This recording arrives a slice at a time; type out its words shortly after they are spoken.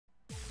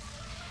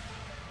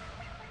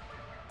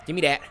Give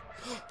me that.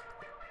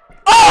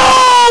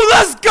 Oh,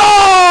 let's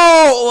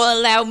go!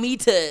 Allow me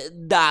to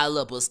dial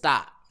up a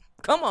stop.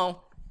 Come on.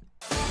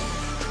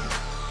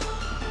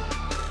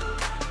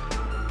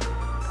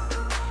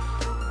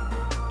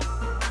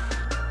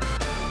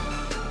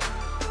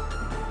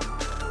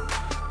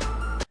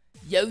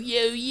 Yo,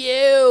 yo,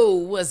 yo,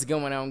 what's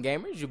going on,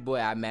 gamers? Your boy,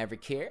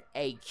 mav-rik here,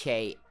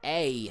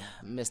 aka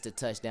Mr.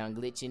 Touchdown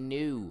Glitch. And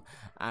new,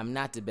 I'm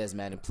not the best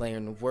Madden player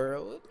in the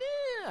world.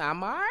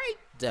 I'm alright,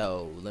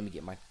 though. Let me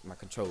get my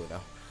controller, though.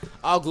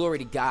 All glory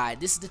to God.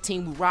 This is the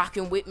team we're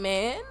rocking with,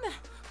 man.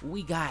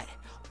 We got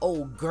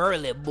old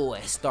GURLEY boy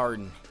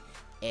starting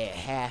at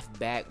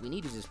halfback. We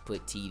need to just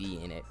put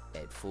TD in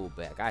at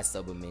fullback. I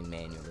sub him in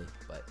manually,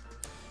 but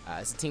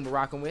it's the team we're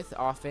rocking with.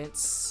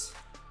 Offense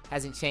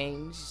hasn't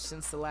changed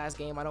since the last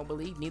game, I don't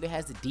believe. Neither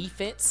has the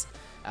defense.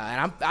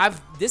 And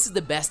this is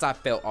the best I've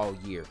felt all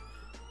year,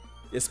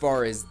 as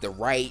far as the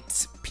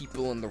right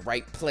people in the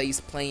right place,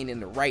 playing in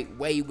the right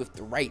way with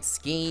the right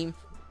scheme.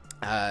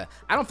 I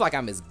don't feel like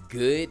I'm as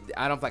good.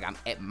 I don't feel like I'm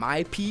at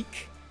my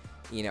peak.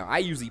 You know, I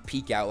usually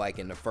peak out like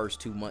in the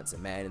first 2 months of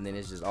Madden, and then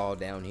it's just all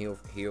downhill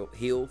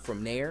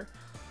from there.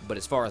 But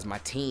as far as my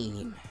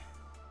team,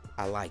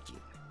 I like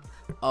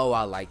it. Oh,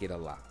 I like it a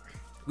lot.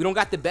 We don't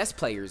got the best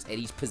players at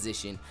each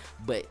position,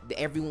 but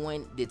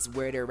everyone that's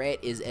where they're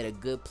at is at a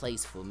good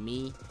place for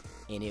me,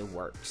 and it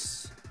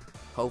works.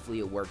 Hopefully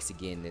it works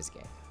again this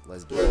game.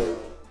 Let's get it.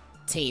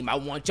 Team, I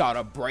want y'all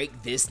to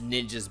break this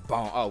ninja's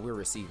bone. Oh, we're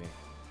receiving.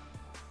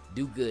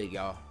 Do good,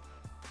 y'all.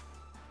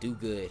 Do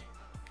good.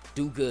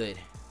 Do good.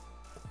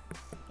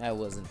 That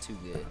wasn't too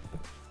good.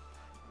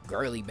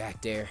 GURLEY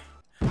back there.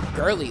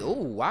 GURLEY, ooh,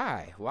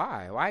 why?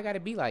 Why I gotta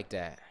be like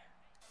that?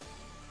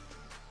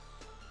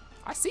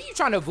 I see you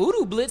trying to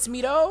voodoo blitz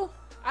me, though.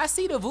 I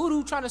see the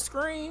voodoo trying to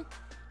scream.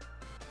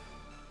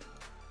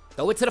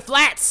 Throw it to the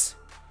flats.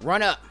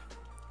 Run up.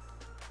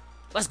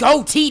 Let's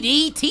go,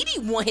 TD.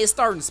 TD won his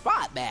starting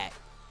spot back.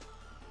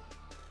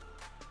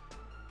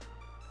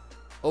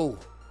 Oh.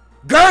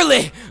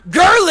 GURLEY!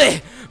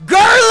 GURLEY!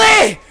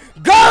 GURLEY!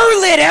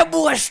 GURLEY! That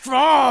boy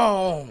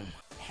strong.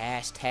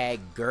 Hashtag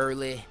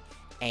GURLEY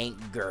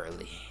ain't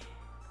girly.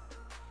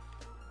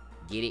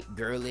 Get it?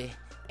 GURLEY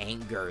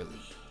ain't girly.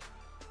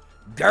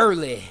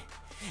 GURLEY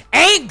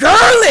ain't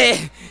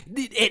girly.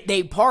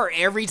 They part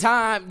every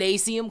time they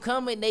see him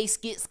coming. They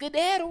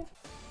skedaddle.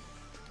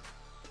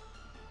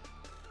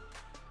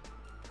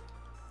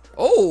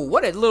 Oh,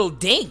 what a little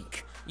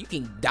dink. You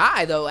can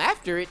die though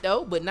after it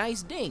though, but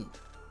nice dink.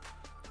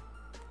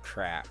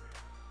 Crap.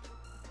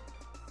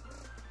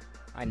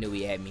 I knew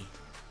he had me.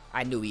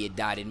 I knew he had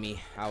dotted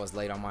me. I was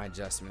late on my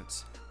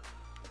adjustments.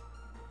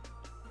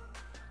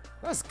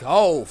 Let's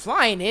go.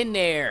 Flying in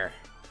there.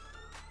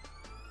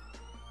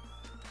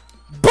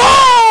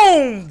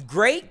 Boom!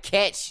 Great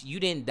catch. You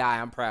didn't die.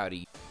 I'm proud of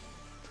you.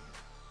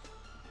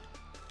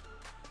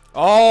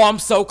 Oh, I'm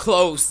so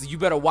close. You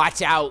better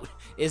watch out.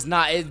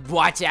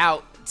 Watch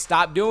out.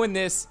 Stop doing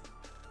this.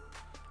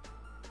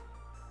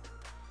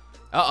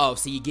 Uh-oh.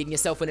 So you're getting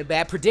yourself in a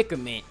bad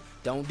predicament.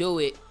 Don't do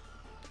it.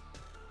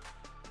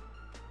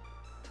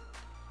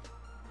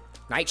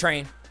 Night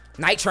train.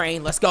 Night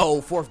train. Let's go.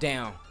 Fourth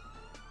down.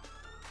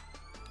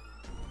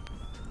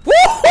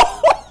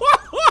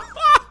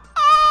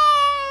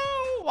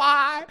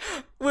 Why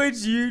would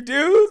you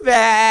do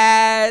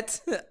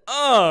that?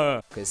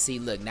 Cause see,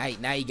 look, now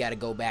you gotta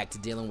go back to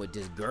dealing with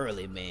this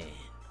GURLEY man.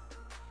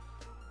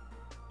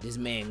 This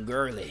man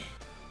GURLEY.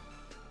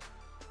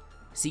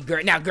 See,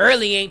 now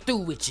GURLEY ain't through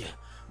with you.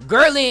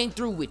 GURLEY ain't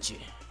through with you.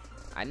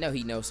 I know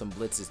he knows some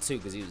blitzes too,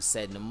 cause he was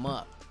setting them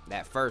up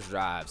that first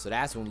drive. So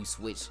that's when we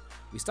switched.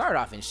 We started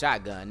off in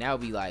shotgun. Now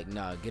we like,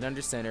 no, get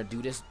under center,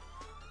 do this,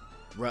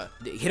 run,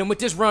 hit him with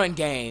this run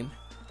game,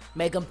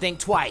 make him think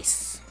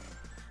twice.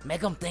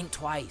 Make them think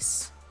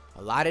twice.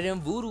 A lot of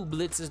them voodoo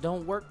blitzes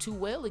don't work too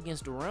well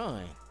against the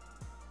run.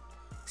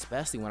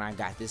 Especially when I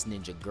got this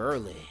ninja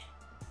GURLEY.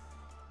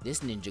 This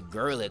ninja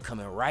GURLEY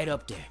coming right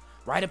up there.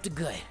 Right up the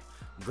gut.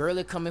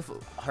 GURLEY coming for...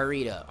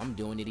 Hurry it up. I'm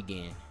doing it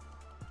again.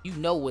 You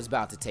know what's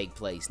about to take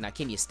place. Now,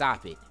 can you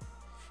stop it?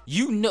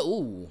 You know...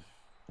 Ooh.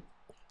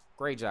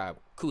 Great job.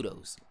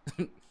 Kudos.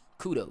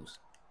 Kudos.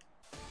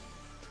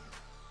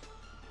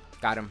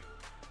 Got him.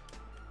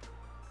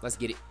 Let's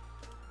get it.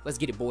 Let's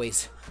get it,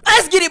 boys.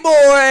 Let's get it,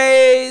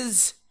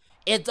 boys!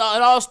 It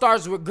all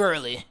starts with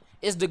GURLEY.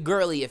 It's the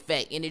GURLEY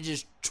effect, and it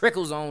just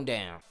trickles on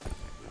down.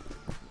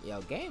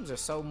 Yo, games are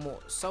so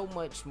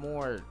much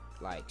more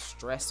like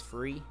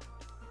stress-free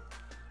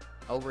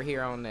over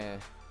here on the.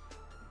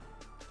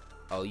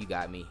 Oh, you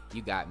got me.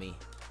 You got me.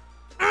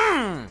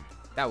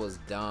 That was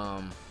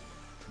dumb.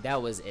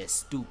 That was as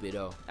stupid.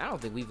 Oh, I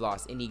don't think we've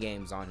lost any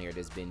games on here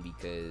that's been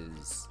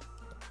because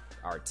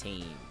our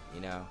team, you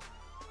know.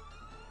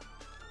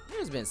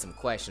 There's been some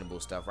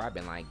questionable stuff where I've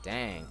been like,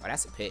 dang, oh,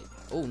 that's a pick.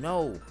 Oh,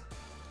 no.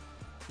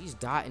 He's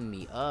dotting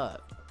me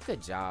up.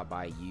 Good job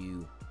by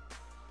you.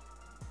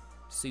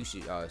 Sue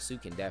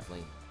can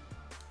definitely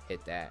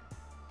hit that.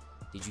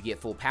 Did you get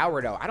full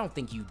power, though? I don't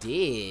think you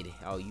did.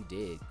 Oh, you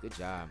did. Good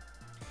job.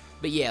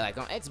 But yeah, like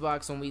on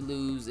Xbox when we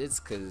lose, it's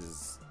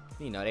cause,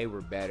 you know, they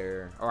were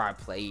better or I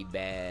played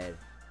bad.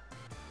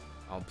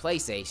 On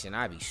PlayStation,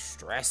 I be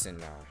stressing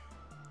though.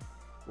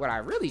 What I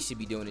really should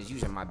be doing is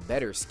using my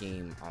better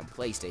scheme on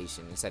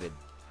PlayStation instead of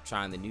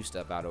trying the new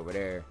stuff out over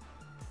there.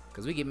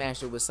 Cause we get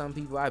matched up with some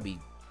people, I be,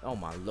 oh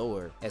my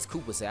lord, as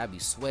Cooper said, I be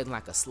sweating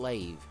like a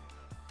slave.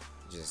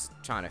 Just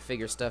trying to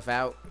figure stuff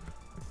out.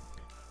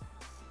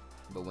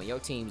 But when your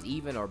team's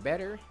even or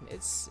better,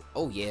 it's,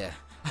 oh yeah.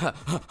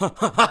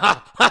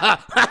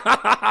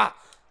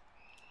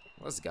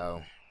 Let's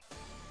go.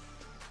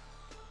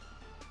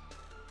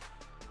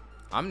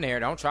 I'm there,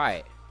 don't try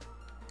it.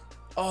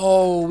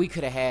 Oh, we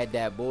could have had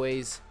that,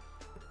 boys.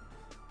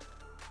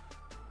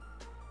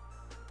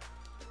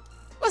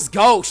 Let's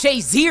go.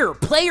 Shazier,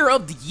 player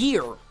of the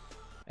year.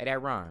 Hey,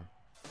 that rhyme.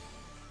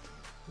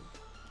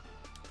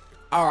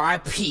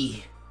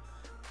 R.I.P.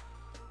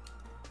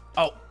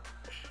 Oh.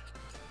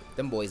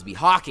 Them boys be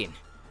hawking.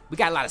 We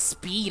got a lot of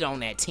speed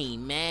on that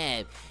team,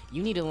 man.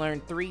 You need to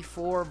learn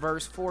 3-4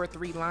 versus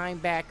 4-3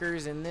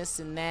 linebackers and this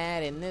and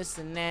that and this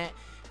and that.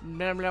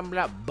 Blah, blah,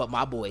 blah. But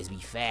my boys be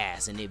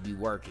fast and it be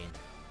working.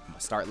 I'm gonna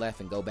start left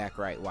and go back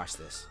right. Watch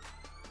this.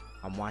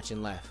 I'm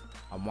watching left.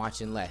 I'm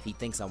watching left. He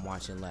thinks I'm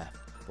watching left.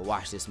 But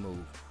watch this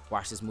move.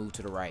 Watch this move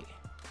to the right.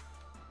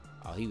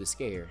 Oh, he was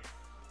scared.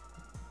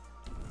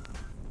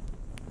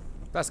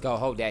 Let's go.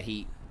 Hold that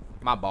heat.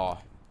 My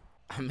ball.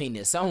 I mean,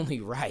 it's only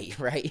right,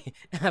 right?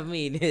 I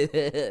mean,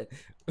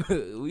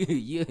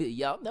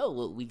 y'all know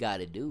what we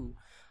gotta do.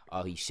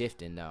 Oh, he's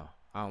shifting though.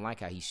 I don't like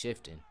how he's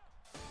shifting.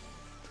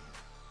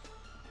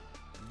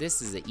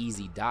 This is an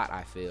easy dot,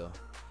 I feel.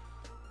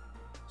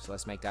 So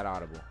let's make that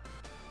audible.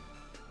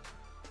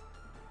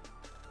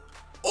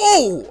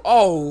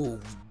 Oh,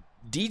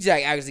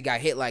 DJ actually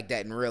got hit like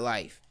that in real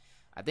life.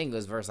 I think it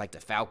was versus like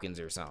the Falcons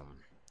or something.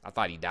 I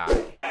thought he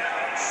died.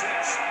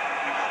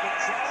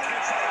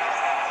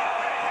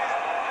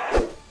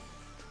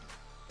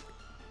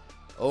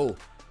 Oh,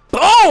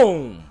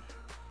 boom!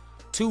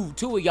 Two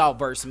of y'all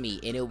versus me,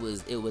 and it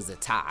was a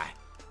tie.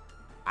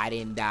 I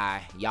didn't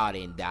die, y'all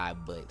didn't die,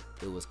 but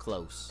it was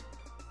close.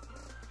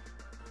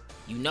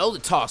 You know the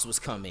toss was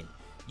coming.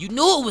 You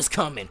knew it was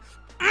coming.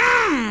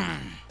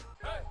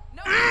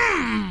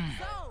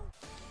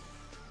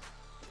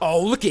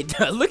 Oh, look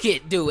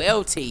at dude,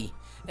 LT.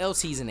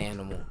 LT's an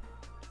animal.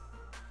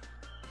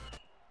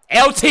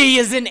 LT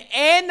is an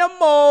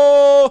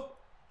animal.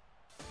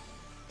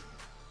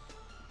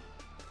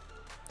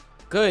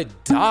 Good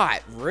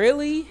dot,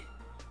 really?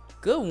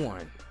 Good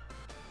one.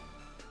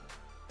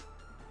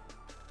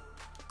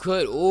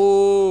 Good,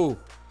 ooh.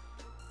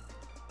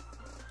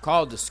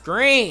 Called the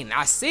screen.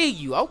 I see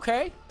you,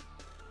 okay.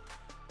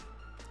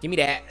 Give me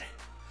that.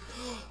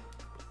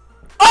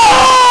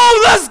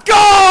 Oh, let's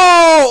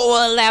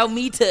go! Allow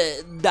me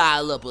to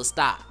dial up a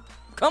stop.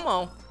 Come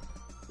on.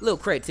 Little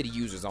credit to the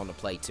users on the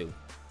play, too.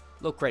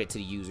 Little credit to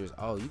the users.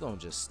 Oh, you gonna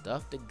just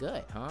stuff the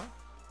gut, huh?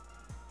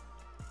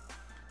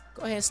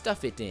 Go ahead and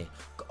stuff it then.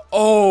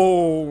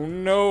 Oh,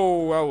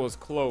 no, that was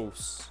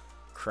close.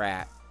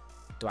 Crap.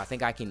 Do I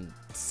think I can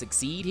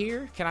succeed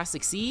here? Can I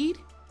succeed?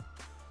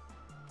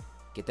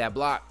 Get that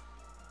block.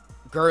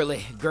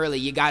 Gurley,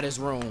 you got his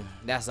room.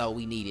 That's all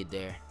we needed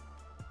there.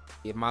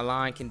 If my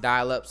line can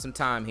dial up some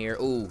time here.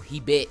 Ooh, he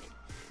bit.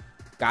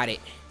 Got it.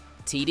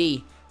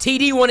 TD.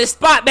 TD won his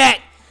spot back.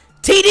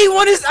 TD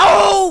won his...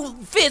 Oh,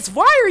 Fitz,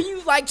 why are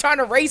you, like, trying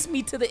to race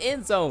me to the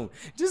end zone?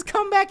 Just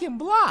come back and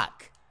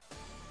block.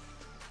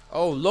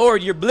 Oh,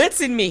 Lord, you're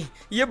blitzing me.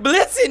 You're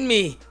blitzing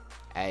me.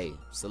 Hey,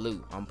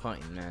 salute. I'm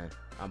punting, man.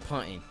 I'm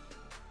punting.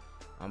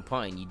 I'm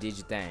punting. You did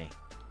your thing.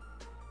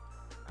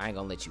 I ain't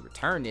gonna let you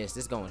return this.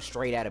 This going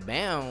straight out of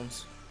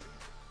bounds.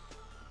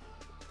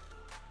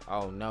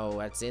 Oh, no.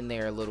 That's in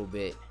there a little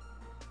bit.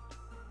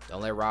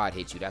 Don't let Rod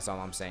hit you. That's all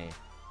I'm saying.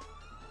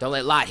 Don't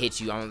let Lot hit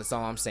you. That's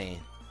all I'm saying.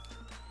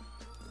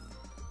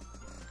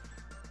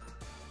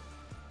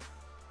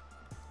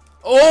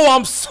 Oh,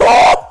 I'm so...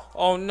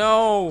 Oh,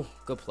 no.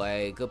 Good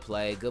play. Good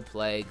play. Good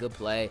play. Good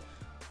play.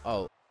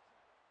 Oh.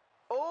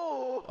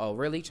 Oh,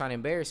 really? Trying to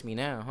embarrass me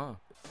now, huh?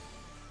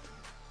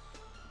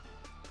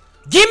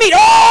 Give me...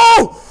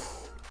 Oh!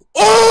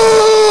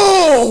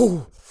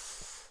 Oh!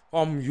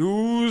 I'm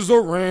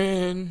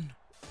usering.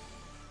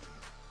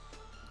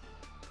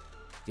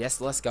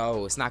 Yes, let's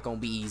go. It's not going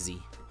to be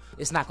easy.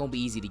 It's not going to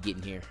be easy to get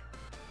in here.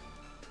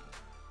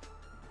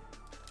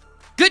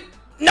 Good.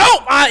 No,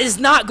 it's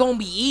not going to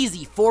be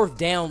easy. Fourth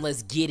down.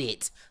 Let's get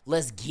it.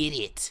 Let's get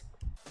it.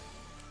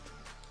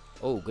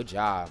 Oh, good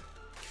job.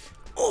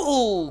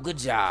 Oh, good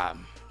job.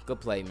 Good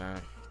play,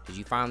 man. Did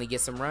you finally get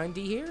some run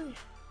D here?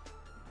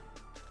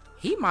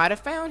 He might have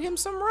found him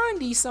some run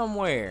D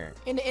somewhere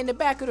in the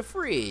back of the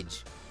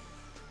fridge.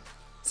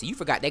 See, you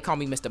forgot they call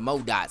me Mr.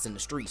 Modots in the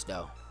streets,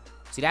 though.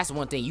 See, that's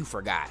one thing you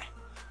forgot.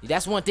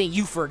 That's one thing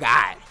you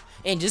forgot.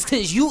 And just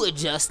because you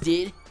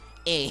adjusted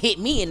and hit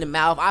me in the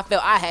mouth, I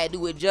felt I had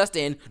to adjust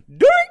and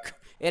dink,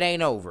 it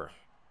ain't over.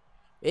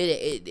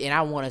 And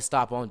I want to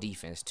stop on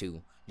defense,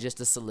 too, just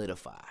to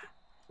solidify.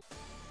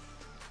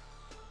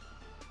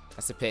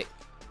 That's a pick.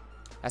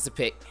 That's a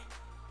pick.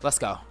 Let's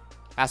go.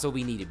 That's what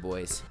we needed,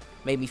 boys.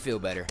 Made me feel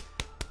better.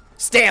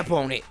 Stamp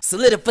on it.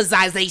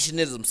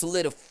 Solidificationism.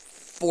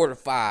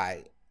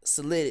 Solidified. It's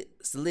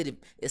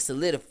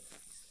solid.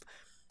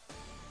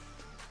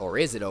 Or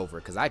is it over?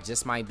 Because I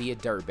just might be a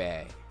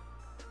dirtbag.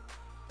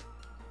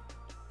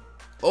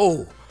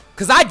 Oh,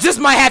 because I just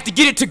might have to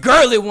get it to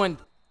GURLEY one.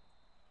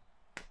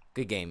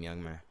 Good game,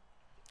 young man.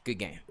 Good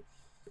game.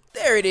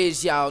 There it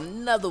is, y'all.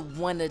 Another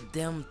one of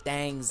them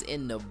things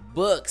in the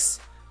books.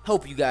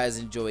 Hope you guys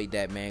enjoyed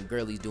that, man.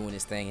 GURLEY's doing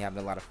his thing,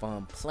 having a lot of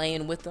fun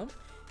playing with them.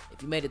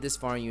 If you made it this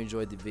far and you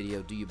enjoyed the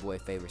video, do your boy a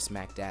favor,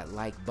 smack that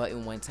like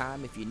button one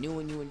time. If you're new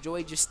and you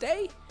enjoyed your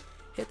stay,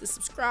 hit the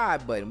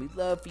subscribe button. We'd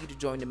love for you to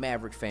join the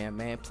mav-rik fam,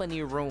 man. Plenty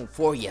of room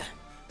for you.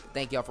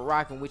 Thank y'all for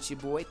rocking with your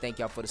boy. Thank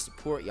y'all for the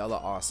support. Y'all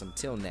are awesome.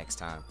 Till next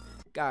time.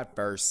 God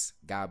first.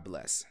 God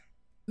bless.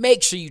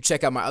 Make sure you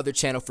check out my other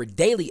channel for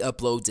daily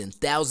uploads and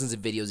thousands of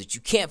videos that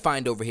you can't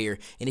find over here.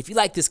 And if you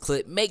like this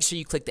clip, make sure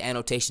you click the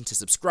annotation to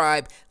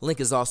subscribe. Link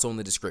is also in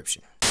the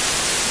description.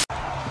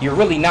 You're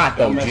really not,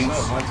 though,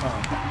 Juice.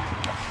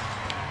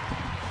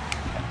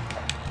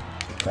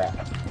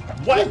 Crap.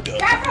 What the?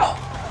 Careful!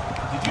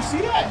 Did you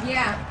see that?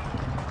 Yeah.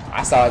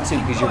 I saw it too,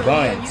 because you're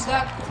buns. You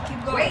got,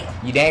 keep going.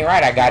 You dang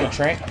right, I got it,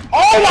 Trent.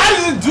 Oh, why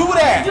does it do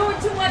that? You're doing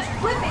too much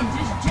flipping.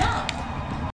 Just jump.